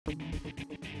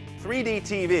3D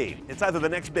TV. It's either the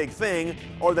next big thing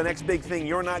or the next big thing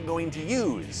you're not going to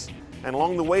use. And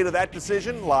along the way to that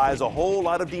decision lies a whole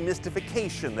lot of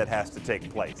demystification that has to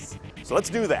take place. So let's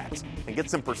do that and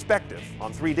get some perspective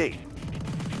on 3D.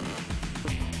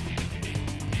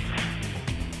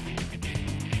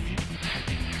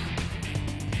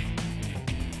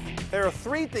 There are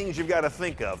three things you've got to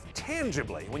think of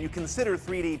tangibly when you consider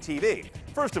 3D TV.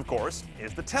 First, of course,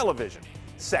 is the television.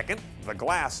 Second, the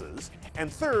glasses.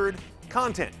 And third,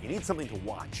 content. You need something to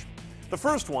watch. The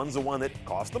first one's the one that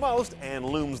costs the most and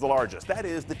looms the largest. That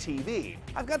is the TV.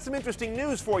 I've got some interesting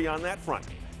news for you on that front.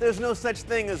 There's no such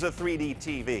thing as a 3D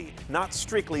TV, not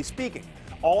strictly speaking.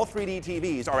 All 3D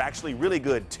TVs are actually really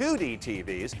good 2D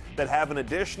TVs that have an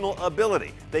additional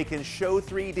ability. They can show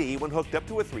 3D when hooked up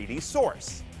to a 3D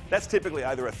source. That's typically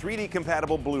either a 3D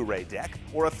compatible Blu-ray deck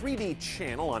or a 3D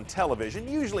channel on television,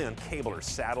 usually on cable or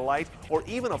satellite, or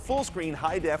even a full-screen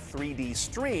high-def 3D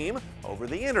stream over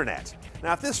the internet.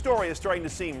 Now, if this story is starting to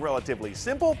seem relatively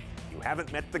simple, you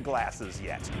haven't met the glasses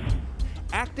yet.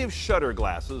 Active shutter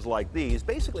glasses like these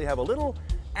basically have a little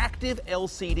active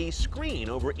LCD screen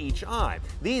over each eye.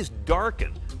 These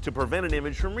darken to prevent an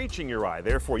image from reaching your eye.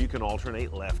 Therefore, you can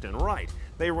alternate left and right.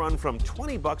 They run from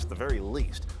 $20 at the very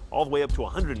least, all the way up to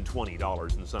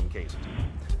 $120 in some cases.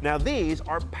 Now, these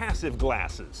are passive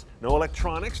glasses. No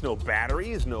electronics, no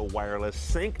batteries, no wireless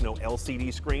sync, no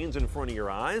LCD screens in front of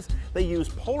your eyes. They use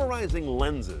polarizing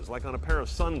lenses, like on a pair of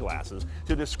sunglasses,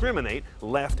 to discriminate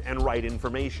left and right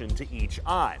information to each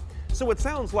eye. So it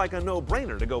sounds like a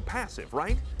no-brainer to go passive,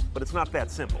 right? But it's not that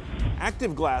simple.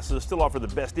 Active glasses still offer the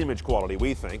best image quality,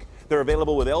 we think. They're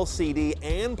available with LCD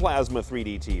and plasma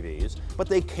 3D TVs, but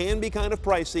they can be kind of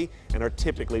pricey and are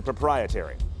typically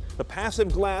proprietary. The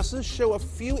passive glasses show a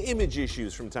few image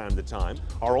issues from time to time,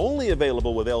 are only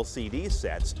available with LCD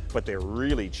sets, but they're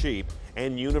really cheap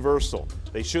and universal.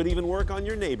 They should even work on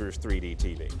your neighbor's 3D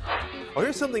TV. Oh,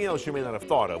 here's something else you may not have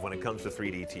thought of when it comes to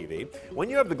 3D TV. When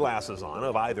you have the glasses on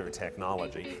of either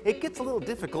technology, it gets a little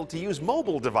difficult to use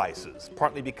mobile devices,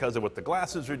 partly because of what the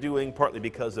glasses are doing, partly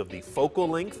because of the focal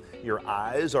length your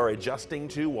eyes are adjusting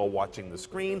to while watching the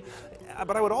screen.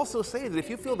 But I would also say that if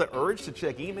you feel the urge to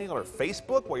check email or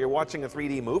Facebook while you're watching a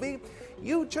 3D movie,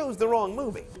 you chose the wrong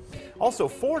movie. Also,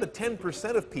 4 to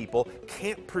 10% of people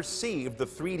can't perceive the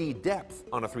 3D depth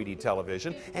on a 3D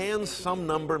television, and some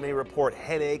number may report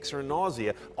headaches or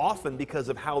nausea, often because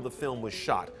of how the film was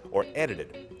shot or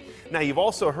edited. Now, you've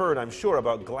also heard, I'm sure,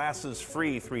 about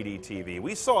glasses-free 3D TV.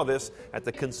 We saw this at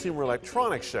the Consumer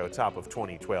Electronics Show, top of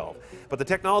 2012. But the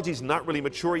technology's not really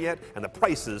mature yet, and the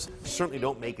prices certainly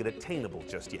don't make it attainable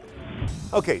just yet.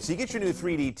 Okay, so you get your new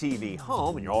 3D TV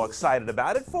home, and you're all excited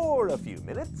about it for a few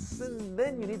minutes, and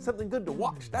then you need something good to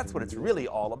watch. That's what it's really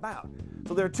all about.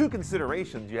 So there are two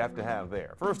considerations you have to have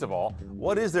there. First of all,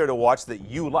 what is there to watch that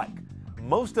you like?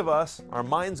 Most of us, our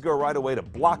minds go right away to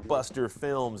blockbuster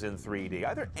films in 3D,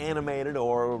 either animated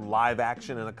or live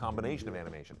action and a combination of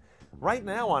animation. Right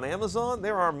now on Amazon,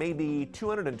 there are maybe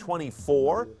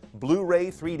 224 Blu-ray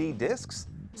 3D discs,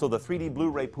 so the 3D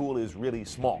Blu-ray pool is really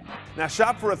small. Now,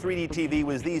 shop for a 3D TV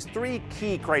with these three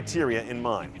key criteria in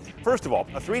mind. First of all,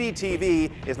 a 3D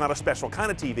TV is not a special kind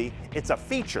of TV, it's a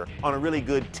feature on a really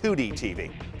good 2D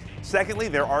TV. Secondly,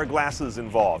 there are glasses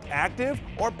involved, active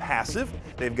or passive.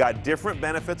 They've got different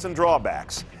benefits and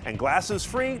drawbacks. And glasses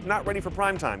free, not ready for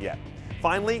prime time yet.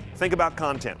 Finally, think about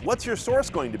content. What's your source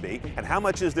going to be, and how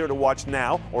much is there to watch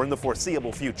now or in the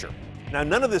foreseeable future? Now,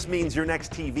 none of this means your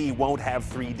next TV won't have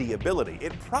 3D ability.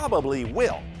 It probably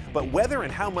will. But whether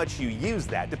and how much you use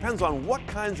that depends on what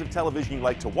kinds of television you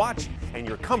like to watch and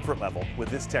your comfort level with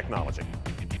this technology.